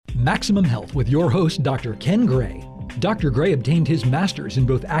Maximum Health with your host, Dr. Ken Gray. Dr. Gray obtained his master's in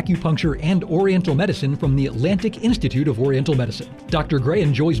both acupuncture and Oriental medicine from the Atlantic Institute of Oriental Medicine. Dr. Gray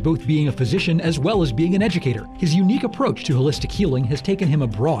enjoys both being a physician as well as being an educator. His unique approach to holistic healing has taken him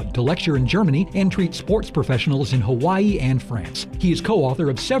abroad to lecture in Germany and treat sports professionals in Hawaii and France. He is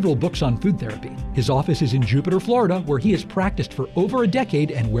co-author of several books on food therapy. His office is in Jupiter, Florida, where he has practiced for over a decade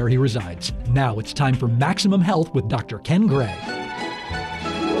and where he resides. Now it's time for Maximum Health with Dr. Ken Gray.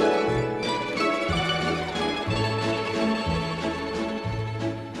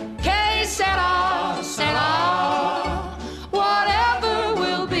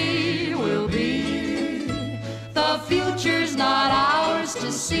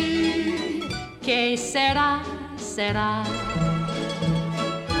 Que sera, sera.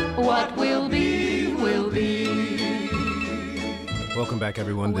 What will be, will be. Welcome back,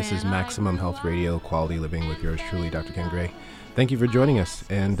 everyone. This is Maximum Health Radio, Quality Living with yours truly, Dr. Ken Gray. Thank you for joining us.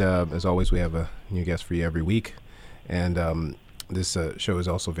 And as always, we have a new guest for you every week. And this show is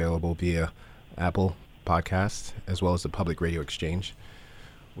also available via Apple Podcasts as well as the Public Radio Exchange.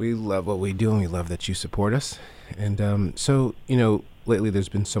 We love what we do, and we love that you support us. And so, lately there's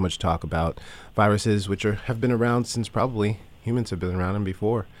been so much talk about viruses, which have been around since probably humans have been around them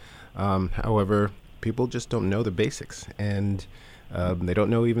before. However, people just don't know the basics, and they don't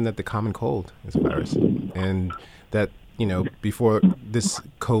know even that the common cold is a virus, and that, before this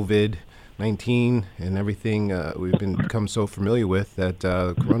COVID-19 and everything we've become so familiar with, that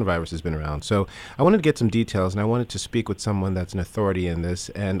coronavirus has been around. So I wanted to get some details, and I wanted to speak with someone that's an authority in this.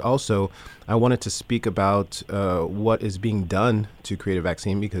 And also, I wanted to speak about what is being done to create a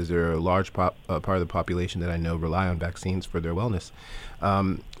vaccine, because there are a large part of the population that I know rely on vaccines for their wellness.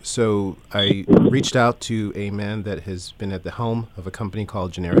 So I reached out to a man that has been at the helm of a company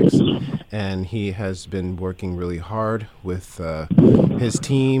called Generics, and he has been working really hard with his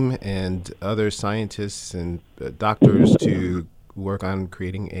team and other scientists and doctors to work on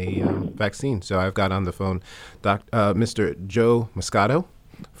creating a vaccine. So I've got on the phone Mr. Joe Moscato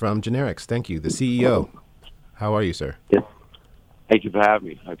from Generics. Thank you, the CEO. How are you, sir? Yes. Thank you for having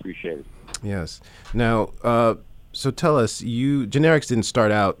me. I appreciate it. Yes. Now, so tell us, Generics didn't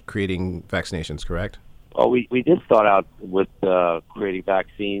start out creating vaccinations, correct? Well, we did start out with creating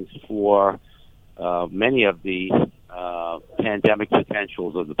vaccines for many of the pandemic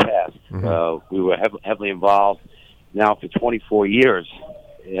potentials of the past. Mm-hmm. We were heavily involved now for 24 years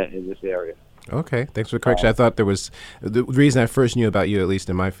in this area. Okay, thanks for the correction. I thought there was, the reason I first knew about you, at least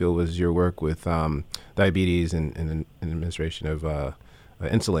in my field, was your work with diabetes and administration of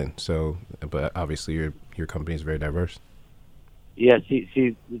insulin. So, but obviously your company is very diverse. Yeah,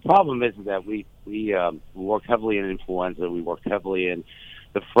 see, the problem is that we worked heavily in influenza. We worked heavily in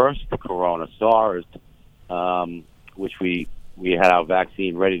the first corona, SARS, which we had our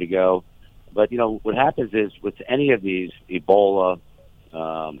vaccine ready to go. But, what happens is with any of these, Ebola,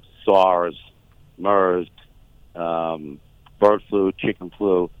 SARS, MERS, bird flu, chicken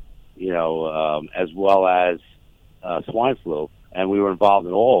flu, as well as swine flu, and we were involved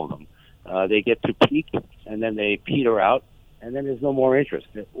in all of them, they get to peak, and then they peter out, and then there's no more interest.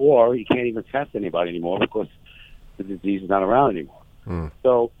 Or you can't even test anybody anymore because the disease is not around anymore. Mm.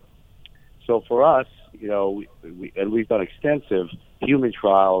 So for us, we've done extensive human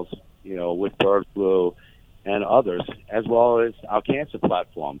trials, with bird flu and others, as well as our cancer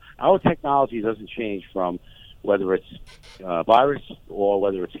platform. Our technology doesn't change from whether it's virus or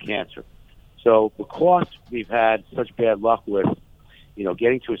whether it's cancer. So because we've had such bad luck with,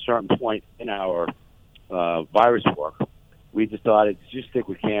 getting to a certain point in our virus work, we decided to just stick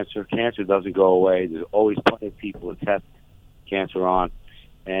with cancer. Cancer doesn't go away. There's always plenty of people to test cancer on.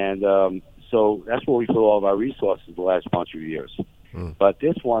 And so that's where we put all of our resources the last bunch of years. Mm. But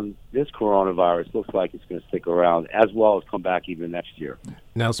this coronavirus looks like it's going to stick around as well as come back even next year.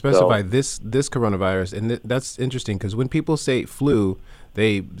 Now specify this coronavirus, and that's interesting because when people say flu,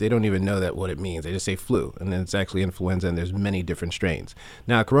 they don't even know what it means. They just say flu, and then it's actually influenza, and there's many different strains.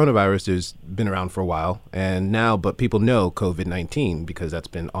 Now, coronavirus has been around for a while, but people know COVID-19 because that's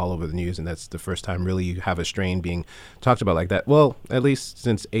been all over the news, and that's the first time really you have a strain being talked about like that. Well, at least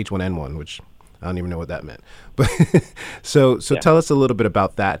since H1N1, which I don't even know what that meant. But so yeah. Tell us a little bit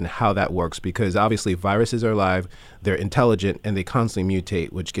about that and how that works, because obviously viruses are alive, they're intelligent, and they constantly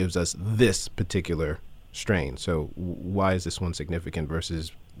mutate, which gives us this particular strain. So why is this one significant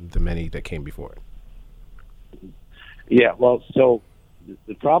versus the many that came before it? Yeah, well, so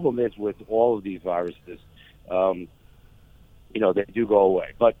the problem is with all of these viruses, they do go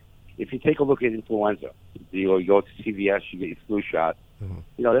away. But if you take a look at influenza, you go to CVS, you get your flu shot,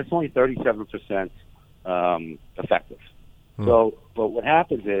 that's only 37% effective. So, but what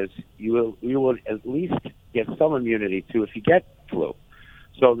happens is you will at least get some immunity to if you get flu.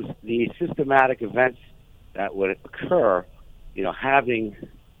 So the systematic events that would occur, having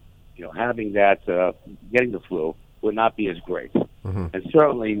that getting the flu would not be as great, and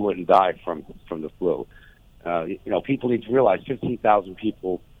certainly you wouldn't die from the flu. People need to realize 15,000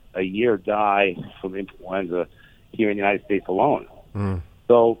 people a year die from influenza here in the United States alone.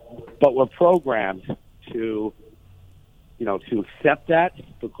 So, but we're programmed to accept that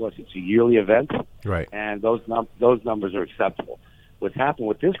because it's a yearly event, right? And those numbers are acceptable. What's happened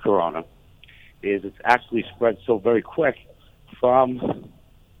with this corona is it's actually spread so very quick from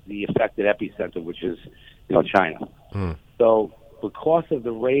the affected epicenter, which is China. So because of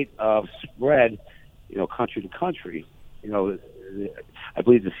the rate of spread, country to country, I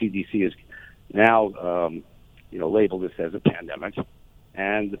believe the CDC is now labeled this as a pandemic,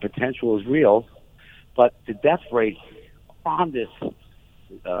 and the potential is real, but the death rate on this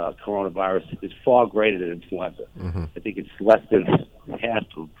coronavirus is far greater than influenza. I think it's less than half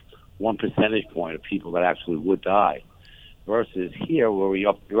of 1 percentage point of people that actually would die, versus here where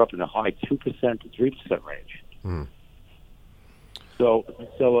you're up in the high 2% to 3% range. So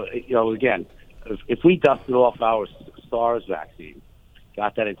again, if we dusted off our SARS vaccine,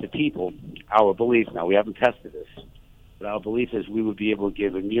 got that into people, our belief, now we haven't tested this, but our belief is we would be able to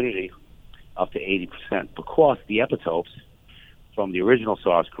give immunity up to 80%, because the epitopes from the original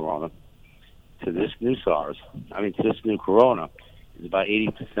SARS corona to this new to this new corona is about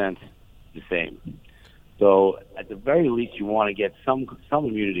 80% the same. So at the very least, you want to get some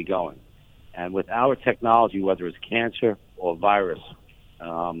immunity going. And with our technology, whether it's cancer or virus,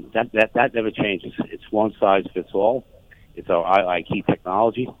 that never changes. It's one size fits all. It's our IIT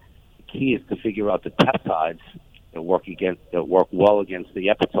technology. The key is to figure out the peptides that work well against the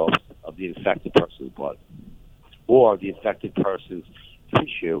epitopes of the infected person's blood, or the infected person's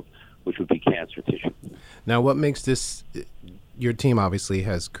tissue, which would be cancer tissue. Now, what makes this? Your team obviously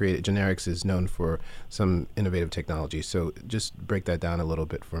has created. Generics is known for some innovative technology. So just break that down a little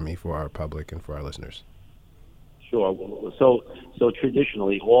bit for me, for our public and for our listeners. Sure. So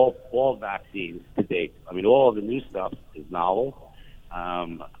traditionally, all vaccines to date, all of the new stuff is novel.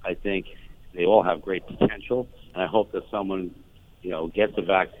 I think they all have great potential, and I hope that someone, gets a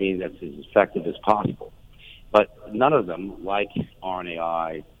vaccine that's as effective as possible. But none of them, like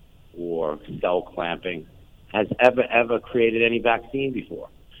RNAi or cell clamping, has ever created any vaccine before.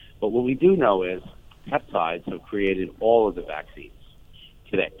 But what we do know is peptides have created all of the vaccines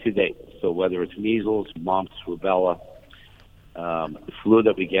to date. So whether it's measles, mumps, rubella, the flu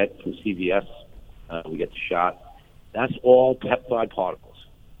that we get from CVS, we get the shot, that's all peptide particles,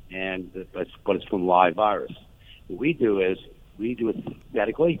 but it's from live virus. What we do is we do it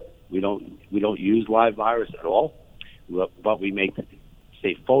synthetically. We don't use live virus at all, but we make,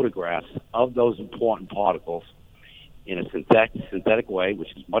 say, photographs of those important particles in a synthetic way,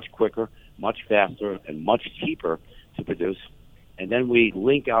 which is much quicker, much faster, and much cheaper to produce. And then we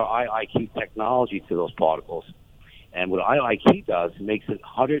link our IIQ technology to those particles. And what IIQ does, it makes it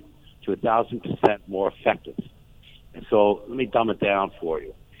 100 to 1,000% more effective. And so let me dumb it down for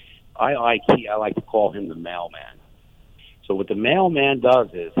you. IIQ, I like to call him the mailman. So what the mailman does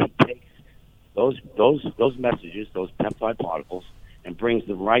is he takes those messages, those peptide particles, and brings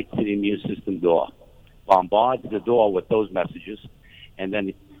them right to the immune system door, bombards the door with those messages, and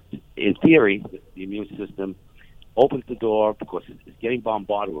then, in theory, the immune system opens the door because it's getting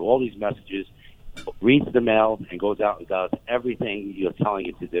bombarded with all these messages, reads the mail, and goes out and does everything you're telling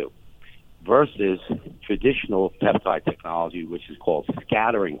it to do, versus traditional peptide technology, which is called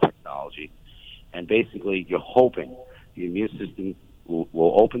scattering technology. And basically, you're hoping the immune system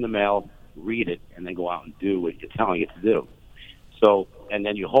will open the mail, read it, and then go out and do what you're telling it to do. So, and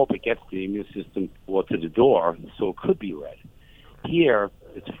then you hope it gets to the immune system or to the door, so it could be read. Here,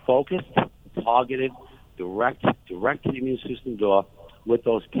 it's focused, targeted, direct to the immune system door with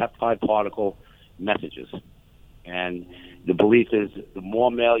those peptide particle messages. And the belief is the more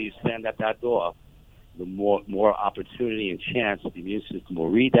mail you send at that door, the more opportunity and chance the immune system will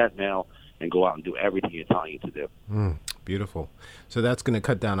read that mail and go out and do everything you're telling it to do. Beautiful. So that's going to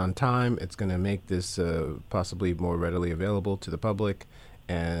cut down on time. It's going to make this possibly more readily available to the public.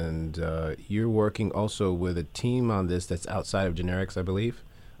 And you're working also with a team on this that's outside of generics, I believe,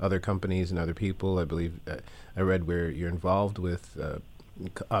 other companies and other people. I believe I read where you're involved with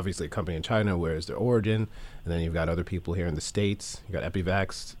obviously a company in China, where is their origin, and then you've got other people here in the States. You got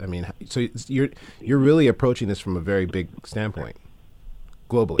Epivax. So you're really approaching this from a very big standpoint,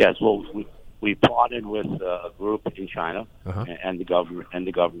 globally. Yes. Well, we partnered with a group in China and the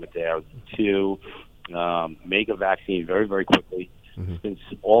government there to make a vaccine very, very quickly. Since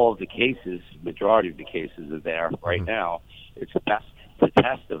all of the cases, majority of the cases are there right now, it's best to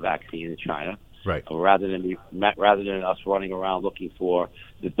test the vaccine in China. Right. Rather than us running around looking for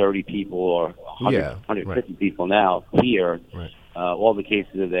the 30 people or 150 people now here. Right. All the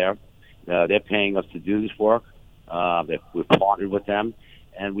cases are there. They're paying us to do this work. We've partnered with them,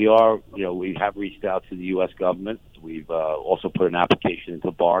 and we have reached out to the U.S. government. We've also put an application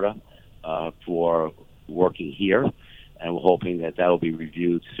into BARDA for working here, and we're hoping that will be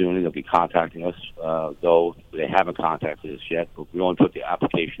reviewed soon, and they'll be contacting us, though they haven't contacted us yet. But we only put the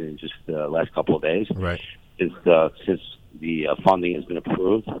application in just the last couple of days. Right. Since the funding has been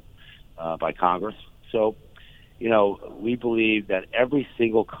approved by Congress. So, we believe that every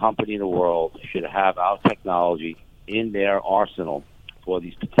single company in the world should have our technology in their arsenal for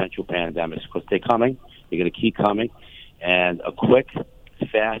these potential pandemics, because they're coming. They're going to keep coming. And a quick,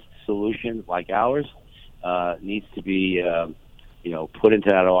 fast solution like ours needs to be, put into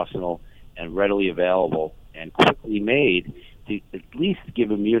that arsenal and readily available and quickly made to at least give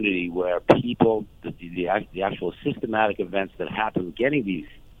immunity where people, the actual systematic events that happen getting these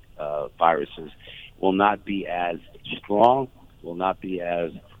viruses will not be as strong, will not be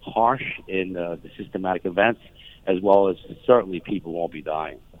as harsh in the systematic events, as well as certainly people won't be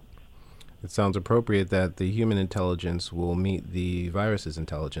dying. It sounds appropriate that the human intelligence will meet the virus's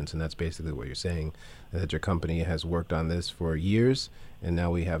intelligence, and that's basically what you're saying, that your company has worked on this for years, and now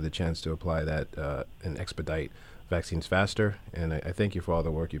we have the chance to apply that and expedite vaccines faster. And I thank you for all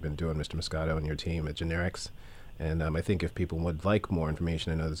the work you've been doing, Mr. Moscato, and your team at Generix. And I think if people would like more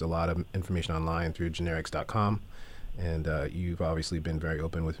information, I know there's a lot of information online through generix.com, and you've obviously been very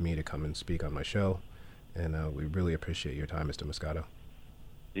open with me to come and speak on my show, and we really appreciate your time, Mr. Moscato.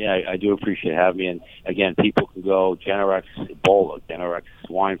 Yeah, I do appreciate having me. And again, people can go Generix Ebola, Generix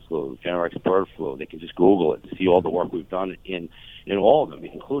swine flu, Generix bird flu. They can just Google it to see all the work we've done in all of them,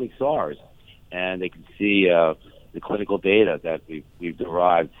 including SARS. And they can see the clinical data that we've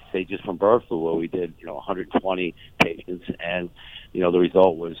derived, say, just from bird flu, where we did 120 patients, and the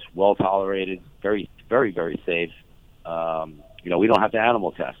result was well tolerated, very, very, very safe. We don't have to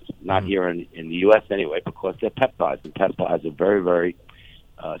animal test, not here in the U.S. anyway, because they're peptides, and peptides are very, very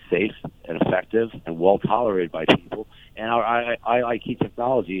safe and effective and well tolerated by people. And our IIT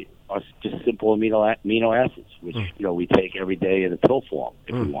technology are just simple amino acids, which we take every day in a pill form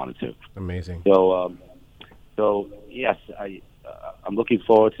if we wanted to. Amazing. So yes, I'm looking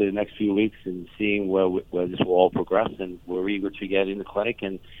forward to the next few weeks and seeing where this will all progress, and we're eager to get in the clinic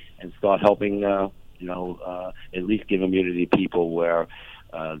and start helping at least give immunity to people where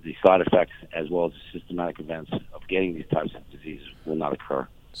the side effects as well as the systematic events of getting these types of diseases will not occur.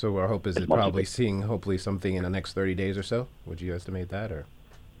 So our hope is probably seeing hopefully something in the next 30 days or so. Would you estimate that, or?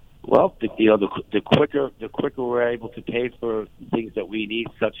 Well, the quicker we're able to pay for things that we need,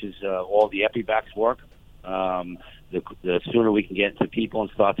 such as all the Epivax work, the sooner we can get to people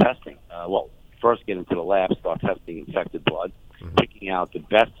and start testing. First get into the lab, start testing infected blood, picking out the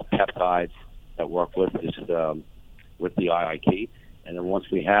best peptides that work with the IIT. And then once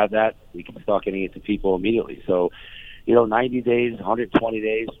we have that, we can start getting it to people immediately. So, 90 days, 120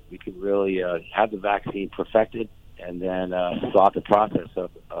 days, we can really have the vaccine perfected, and then start the process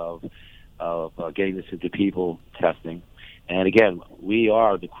of getting this into people testing. And again, we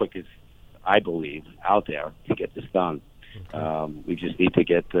are the quickest, I believe, out there to get this done. Okay. We just need to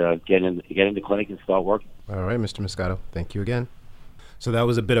get in the clinic and start working. All right, Mr. Moscato, thank you again. So that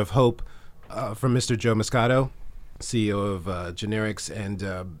was a bit of hope from Mr. Joe Moscato, CEO of Generix,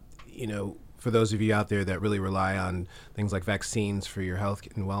 and for those of you out there that really rely on things like vaccines for your health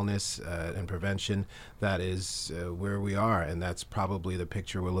and wellness and prevention, that is where we are, and that's probably the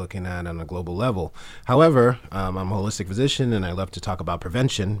picture we're looking at on a global level. However, I'm a holistic physician, and I love to talk about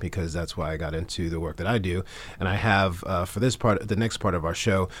prevention because that's why I got into the work that I do. And I have, for this part, the next part of our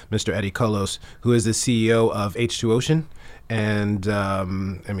show, Mr. Eddie Kolos, who is the CEO of H2 Ocean. And I've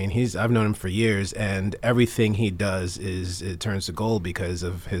known him for years, and everything he does it turns to gold because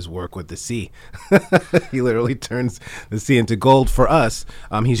of his work with the sea. He literally turns the sea into gold for us.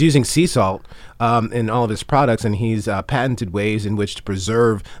 He's using sea salt in all of his products, and he's patented ways in which to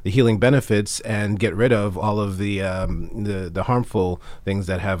preserve the healing benefits and get rid of all of the harmful things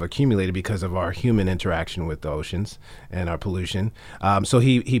that have accumulated because of our human interaction with the oceans and our pollution. So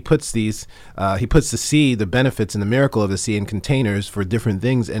he puts the sea, the benefits and the miracle of the sea, in containers for different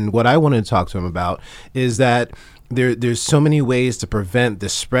things. And what I wanted to talk to him about is that there's so many ways to prevent the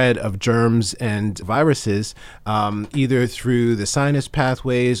spread of germs and viruses, either through the sinus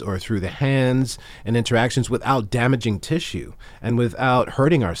pathways or through the hands and interactions without damaging tissue and without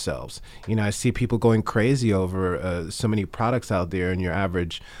hurting ourselves. You know, I see people going crazy over so many products out there in your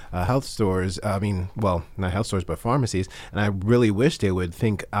average health stores. I mean, well, not health stores, but pharmacies. And I really wish they would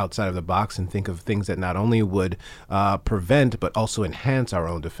think outside of the box and think of things that not only would prevent, but also enhance our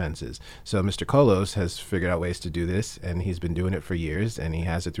own defenses. So Mr. Colos has figured out ways to do this, and he's been doing it for years, and he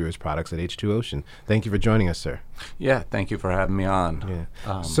has it through his products at H2 Ocean. Thank you for joining us, sir. Yeah, thank you for having me on.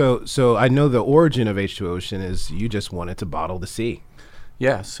 Yeah. So I know the origin of H2 Ocean is you just wanted to bottle the sea.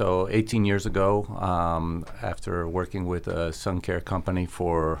 Yeah, so 18 years ago, after working with a sun care company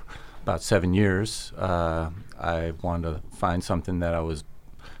for about 7 years, I wanted to find something that I was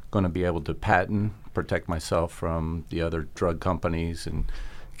going to be able to patent, protect myself from the other drug companies and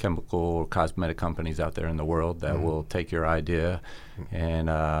chemical or cosmetic companies out there in the world that will take your idea and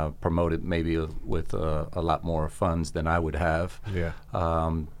promote it maybe with a lot more funds than I would have. Yeah.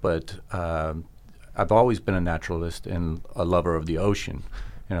 But I've always been a naturalist and a lover of the ocean.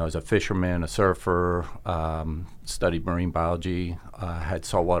 You know, as a fisherman, a surfer, studied marine biology, had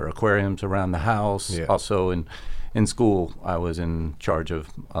saltwater aquariums around the house. Yeah. Also in school, I was in charge of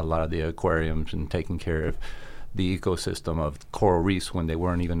a lot of the aquariums and taking care of the ecosystem of coral reefs when they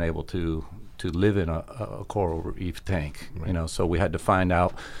weren't even able to live in a coral reef tank. Right. You know, so we had to find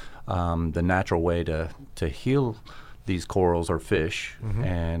out the natural way to heal these corals or fish,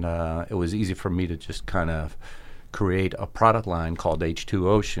 and it was easy for me to just kind of create a product line called H2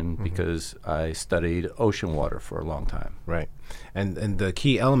 Ocean because I studied ocean water for a long time. Right. And the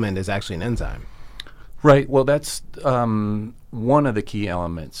key element is actually an enzyme. Right. Well, that's one of the key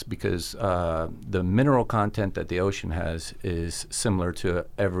elements because the mineral content that the ocean has is similar to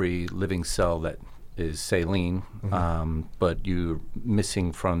every living cell that is saline, but you're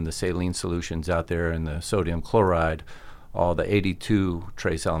missing from the saline solutions out there and the sodium chloride all the 82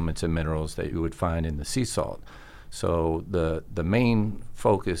 trace elements and minerals that you would find in the sea salt. So the main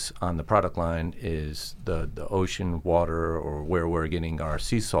focus on the product line is the ocean water, or where we're getting our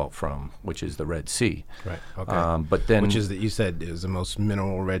sea salt from, which is the Red Sea. Right. Okay. But then, which is that you said is the most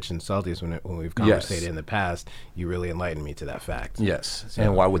mineral rich and saltiest when we've conversated in the past. You really enlightened me to that fact. Yes. So,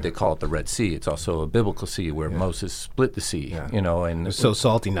 and why would they call it the Red Sea? It's also a biblical sea where Moses split the sea. Yeah. You know, and It was so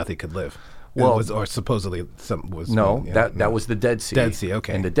salty nothing could live. Well, or supposedly some was. No, that was the Dead Sea. Dead Sea,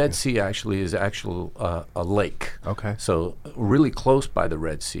 okay. And the Dead Sea actually is a lake. Okay. So really close by the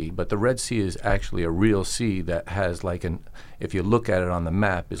Red Sea, but the Red Sea is actually a real sea that has like if you look at it on the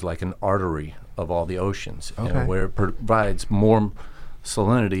map, is like an artery of all the oceans, Okay. where it provides more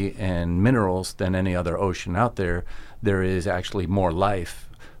salinity and minerals than any other ocean out there. There is actually more life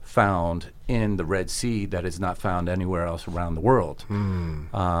found in the Red Sea that is not found anywhere else around the world.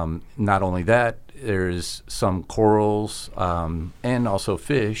 Not only that, there's some corals and also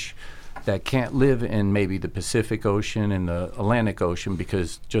fish that can't live in maybe the Pacific Ocean and the Atlantic Ocean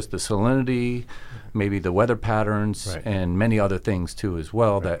because just the salinity, maybe the weather patterns, Right. and many other things too as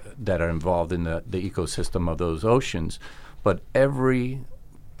well Right. that are involved in the ecosystem of those oceans. But every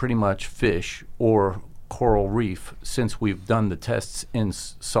pretty much fish or coral reef, since we've done the tests in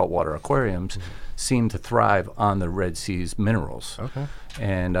saltwater aquariums, seem to thrive on the Red Sea's minerals. Okay.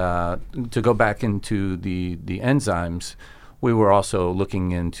 And to go back into the enzymes, we were also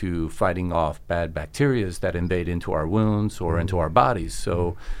looking into fighting off bad bacteria that invade into our wounds or into our bodies.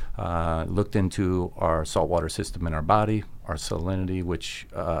 So looked into our saltwater system in our body, our salinity, which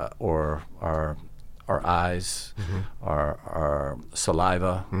or our eyes, our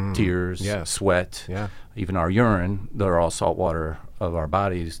saliva, tears, Yes. sweat, Yeah. even our urine. They're all salt water of our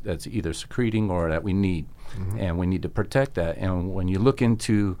bodies that's either secreting or that we need. And we need to protect that. And when you look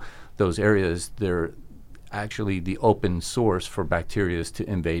into those areas, they're actually the open source for bacteria to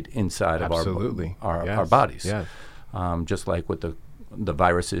invade inside Absolutely. of our Yes. bodies. Yes. Just like with the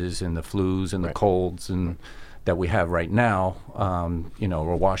viruses and the flus and Right. the colds and that we have right now,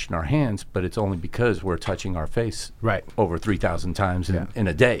 we're washing our hands, but it's only because we're touching our face Right. over 3,000 times Yeah. in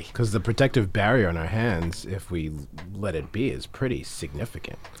a day. Because the protective barrier on our hands, if we let it be, is pretty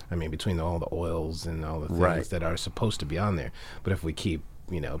significant. I mean, between all the oils and all the things Right. that are supposed to be on there. But if we keep,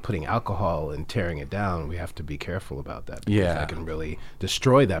 putting alcohol and tearing it down, we have to be careful about that. Because Yeah. that can really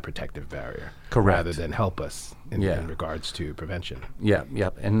destroy that protective barrier. Correct. Rather than help us in Yeah. regards to prevention. Yeah,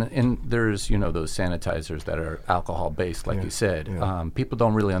 yep. And there's, those sanitizers that are alcohol-based, like Yeah, you said. yeah. People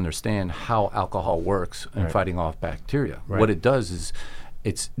don't really understand how alcohol works in Right. fighting off bacteria. Right. What it does is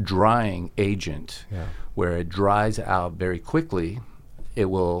it's drying agent, Yeah. where it dries out very quickly. It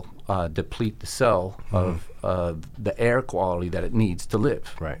will deplete the cell of the air quality that it needs to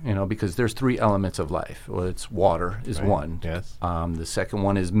live. Right. You know, because there's 3 elements of life. Well, it's water is Right. one. Yes. The second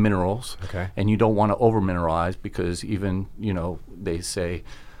one is minerals. Okay. And you don't want to over mineralize because even, you know, they say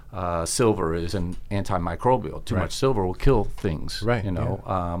silver is an antimicrobial. Too Right. much silver will kill things. Right, You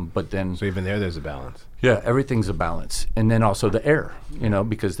know, but then So even there's a balance. yeah, everything's a balance. And then also the air, you know,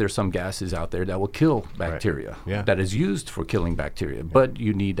 because there's some gases out there that will kill bacteria, Yeah. that is used for killing bacteria. But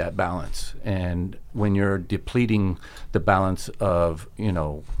you need that balance. And when you're depleting the balance of, you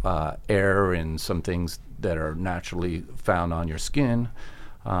know, air and some things that are naturally found on your skin,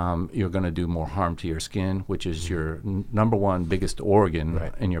 you're going to do more harm to your skin, which is your number one biggest organ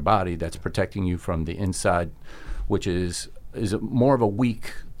Right. in your body that's protecting you from the inside, which is more of a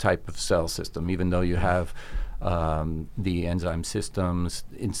weak type of cell system, even though you have the enzyme systems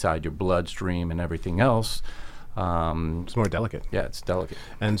inside your bloodstream and everything else. It's more delicate. Yeah, it's delicate.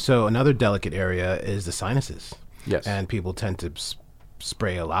 And so another delicate area is the sinuses. Yes. And people tend to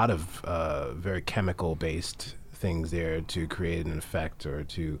spray a lot of very chemical-based things there to create an effect or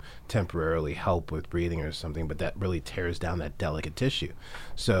to temporarily help with breathing or something, but that really tears down that delicate tissue.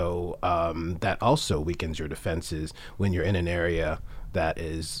 So that also weakens your defenses when you're in an area that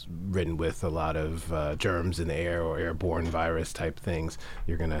is ridden with a lot of germs in the air or airborne virus type things.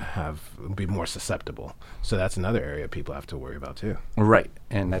 You're going to be more susceptible. So that's another area people have to worry about too. Right.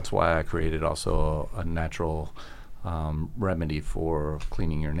 And that's why I created also a natural remedy for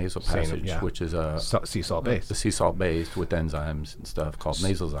cleaning your nasal passage, yeah. which is a Sea salt based. the sea salt based with enzymes and stuff called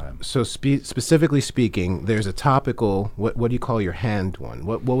Nasalzyme. So specifically speaking, there's a topical, what do you call your hand one?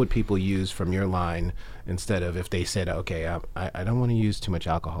 What would people use from your line instead of if they said, okay, I don't want to use too much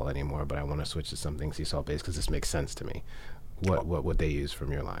alcohol anymore, but I want to switch to something sea salt based because this makes sense to me. What would they use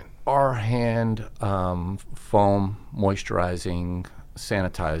from your line? Our hand foam moisturizing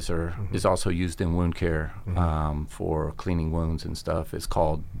sanitizer is also used in wound care for cleaning wounds and stuff. It's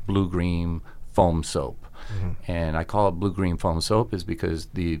called Blue Green Foam Soap. And I call it Blue Green Foam Soap is because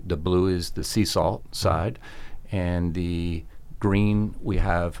the blue is the sea salt side, and the green we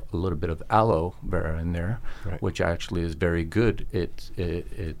have a little bit of aloe vera in there, Right. which actually is very good. It's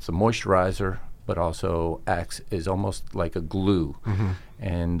a moisturizer, but also acts as almost like a glue.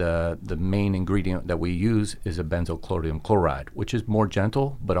 And the main ingredient that we use is a benzochlorium chloride, which is more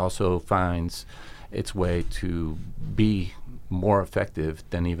gentle, but also finds its way to be more effective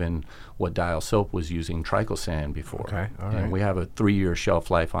than even what Dial Soap was using triclosan before. Okay, all And right. we have a 3-year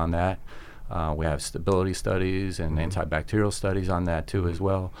shelf life on that. We have stability studies and antibacterial studies on that too as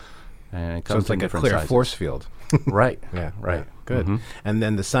well. And it So comes it's like in a different clear sizes. force field. Right. Yeah, Right. Good. Mhm. And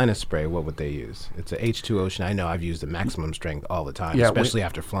then the sinus spray, what would they use? It's a H2 Ocean. I know I've used the maximum strength all the time, Yeah, especially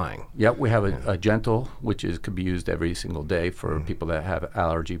after flying. Yep, we have a gentle, which could be used every single day for people that have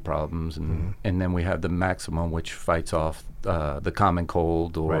allergy problems, and then we have the maximum, which fights off the common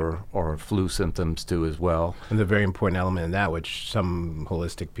cold or flu symptoms too as well. And the very important element in that, which some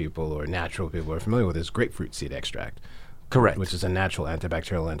holistic people or natural people are familiar with, is grapefruit seed extract. Correct. Which is a natural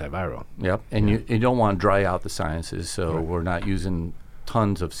antibacterial, antiviral. Yep, and you don't want to dry out the sinuses, so we're not using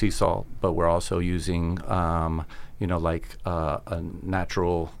tons of sea salt, but we're also using, like a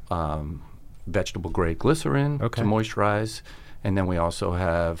natural vegetable-grade glycerin Okay. to moisturize, and then we also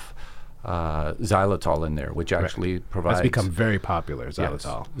have xylitol in there, which actually provides. That's become very popular,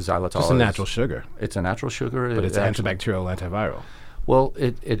 xylitol. Yes, xylitol Just a is- natural sugar, It's a natural sugar, but it's actually- antibacterial, antiviral. Well,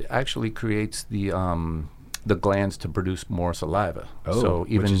 it actually creates the glands to produce more saliva. Oh, so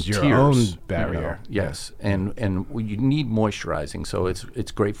which even is your tears, own barrier. Yes, and you need moisturizing. So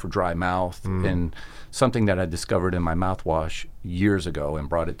it's great for dry mouth, and something that I discovered in my mouthwash years ago and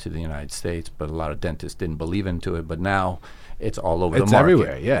brought it to the United States, but a lot of dentists didn't believe into it. But now it's all over the It's market.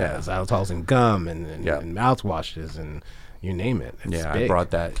 everywhere, yeah. Xylitol's in gum and Yeah. mouthwashes and you name it. It's Yeah, big. I brought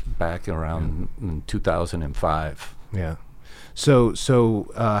that back around in 2005. Yeah. So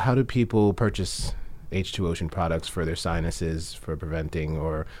how do people purchase H2 Ocean products for their sinuses, for preventing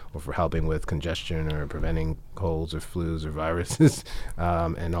or for helping with congestion or preventing colds or flus or viruses,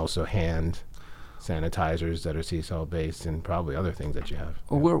 and also hand sanitizers that are sea salt based and probably other things that you have?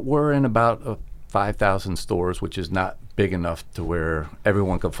 Well, we're in about 5,000 stores, which is not big enough to where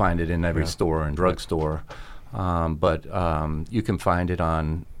everyone could find it in every store and drugstore. But you can find it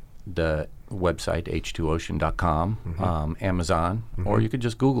on the website h2ocean.com, Amazon, or you could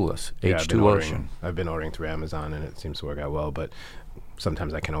just Google us, Yeah, H2 Ocean. I've been ordering through Amazon and it seems to work out well, but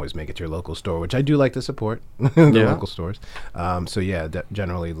sometimes I can always make it to your local store, which I do like to support, the Yeah. local stores.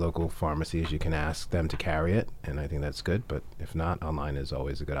 Generally local pharmacies, you can ask them to carry it, and I think that's good, but if not, online is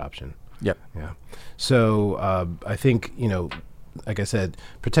always a good option. Yep. Yeah. So I think, like I said,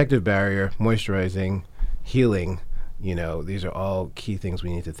 protective barrier, moisturizing, healing, these are all key things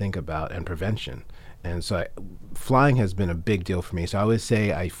we need to think about, and prevention. And so flying has been a big deal for me. So I always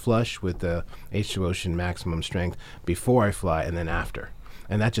say I flush with the H2 Ocean Maximum Strength before I fly and then after.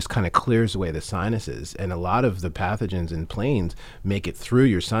 And that just kind of clears away the sinuses. And a lot of the pathogens in planes make it through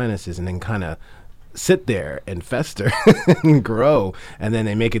your sinuses and then kind of sit there and fester and grow, and then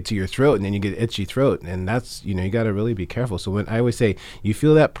they make it to your throat, and then you get itchy throat, and that's you got to really be careful. So when I always say you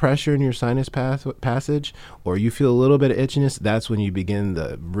feel that pressure in your sinus passage, or you feel a little bit of itchiness, that's when you begin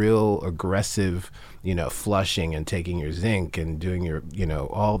the real aggressive flushing and taking your zinc and doing your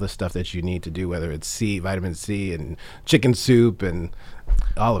all the stuff that you need to do, whether it's vitamin C and chicken soup and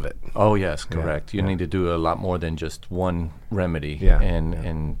all of it. Oh yes, correct. You need to do a lot more than just one remedy.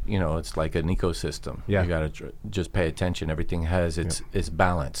 And it's like an ecosystem. You got to just pay attention. Everything has its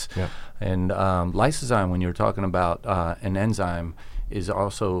balance. And lysozyme, when you're talking about an enzyme, is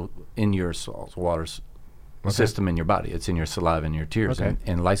also in your water system in your body. It's in your saliva and your tears. And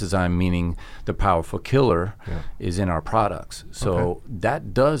lysozyme, meaning the powerful killer, is in our products. So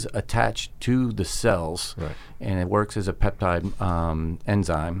that does attach to the cells, and it works as a peptide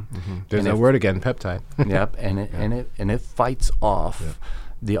enzyme. There's that word again, peptide. And it fights off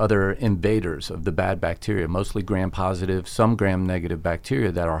the other invaders of the bad bacteria, mostly gram-positive, some gram-negative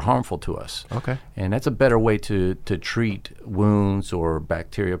bacteria that are harmful to us. And that's a better way to treat wounds or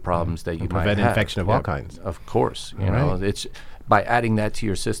bacteria problems that you might have. Prevent infection of all kinds. Of course. It's by adding that to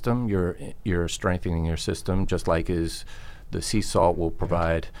your system, you're strengthening your system, just like the sea salt will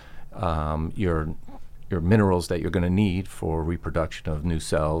provide your minerals that you're going to need for reproduction of new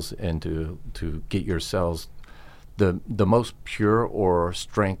cells and to get your cells the most pure or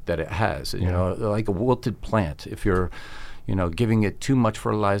strength that it has. Like a wilted plant. If you're giving it too much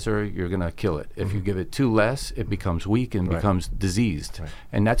fertilizer, you're going to kill it. If you give it too less, it becomes weak and becomes diseased.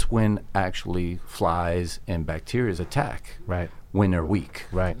 And that's when actually flies and bacteria attack. When they're weak.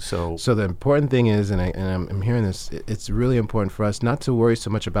 So the important thing is, and I'm hearing this, it's really important for us not to worry so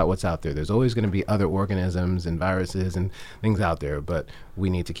much about what's out there. There's always going to be other organisms and viruses and things out there, but we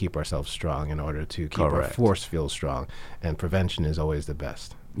need to keep ourselves strong in order to keep our force field strong, and prevention is always the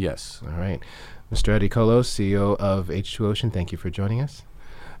best. Yes. All right. Mr. Eddie Colos, CEO of H2 Ocean, thank you for joining us.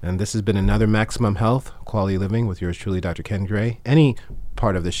 And this has been another Maximum Health, Quality Living with yours truly, Dr. Ken Gray. Any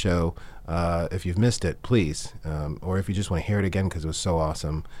part of the show, if you've missed it, please, or if you just want to hear it again because it was so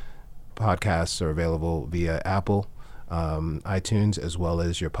awesome, podcasts are available via Apple, iTunes, as well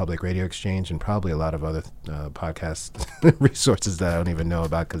as your public radio exchange, and probably a lot of other podcast resources that I don't even know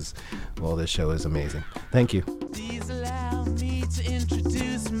about because, well, this show is amazing. Thank you. Please allow me to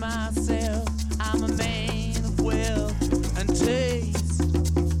introduce myself. I'm a man of wealth and taste.